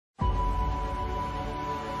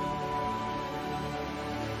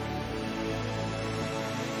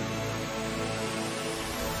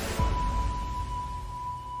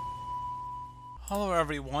Hello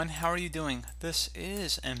everyone, how are you doing? This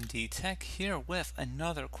is MD Tech here with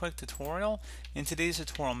another quick tutorial. In today's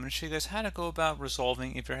tutorial, I'm going to show you guys how to go about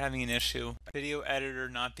resolving if you're having an issue, video editor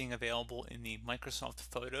not being available in the Microsoft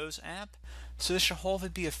Photos app. So this should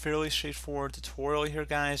hopefully be a fairly straightforward tutorial here,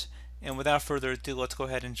 guys. And without further ado, let's go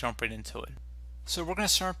ahead and jump right into it. So we're going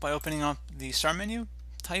to start by opening up the Start menu.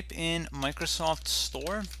 Type in Microsoft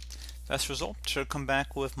Store. Best result should come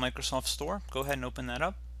back with Microsoft Store. Go ahead and open that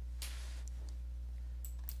up.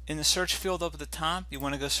 In the search field up at the top, you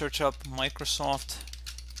want to go search up Microsoft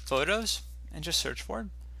Photos and just search for it.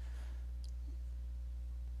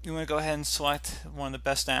 You want to go ahead and select one of the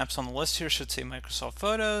best apps on the list here. Should say Microsoft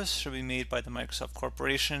Photos, should be made by the Microsoft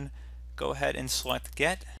Corporation. Go ahead and select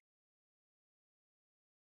Get.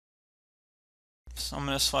 So I'm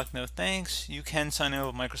going to select No Thanks. You can sign in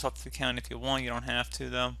with a Microsoft account if you want, you don't have to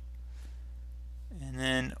though. And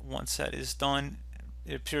then once that is done,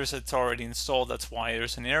 it appears that it's already installed. That's why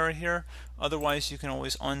there's an error here. Otherwise, you can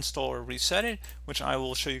always uninstall or reset it, which I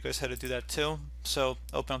will show you guys how to do that too. So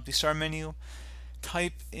open up the Start menu,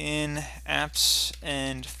 type in Apps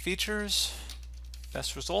and Features.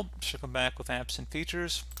 Best result should come back with Apps and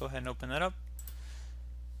Features. Go ahead and open that up.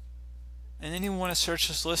 And then you want to search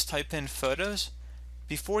this list, type in Photos.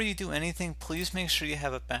 Before you do anything, please make sure you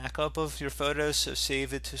have a backup of your photos, so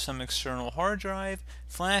save it to some external hard drive,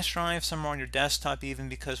 flash drive, somewhere on your desktop even,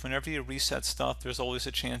 because whenever you reset stuff, there's always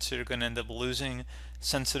a chance that you're going to end up losing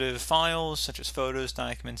sensitive files such as photos,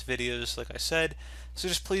 documents, videos, like I said. So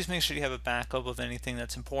just please make sure you have a backup of anything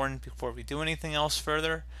that's important before we do anything else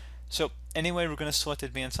further. So anyway, we're going to select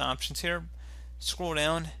Advanced Options here, scroll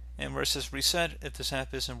down, and where it says Reset, if this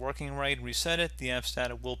app isn't working right, reset it. The app's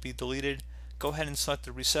data will be deleted. Go ahead and select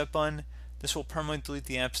the Reset button. This will permanently delete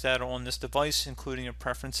the app's data on this device, including your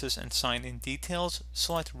preferences and sign-in details.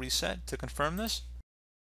 Select Reset to confirm this.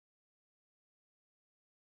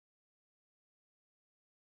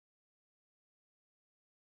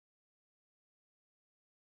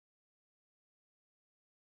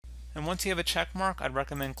 And once you have a check mark, I'd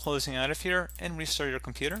recommend closing out of here and restart your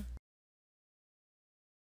computer.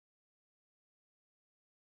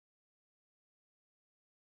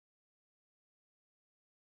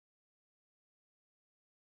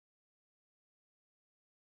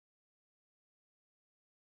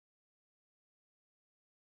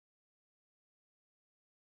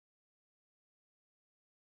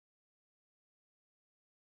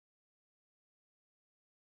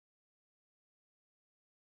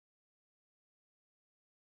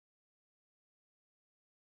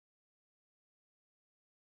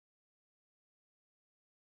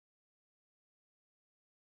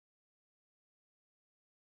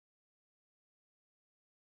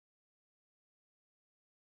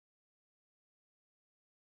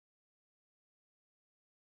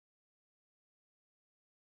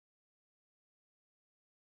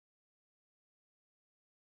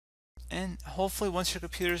 And hopefully once your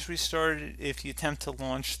computer is restarted, if you attempt to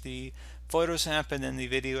launch the Photos app and then the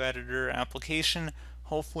video editor application,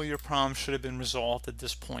 hopefully your problem should have been resolved at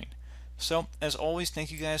this point. So as always,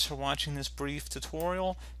 thank you guys for watching this brief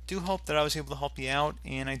tutorial. Do hope that I was able to help you out,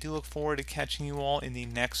 and I do look forward to catching you all in the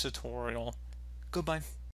next tutorial. Goodbye.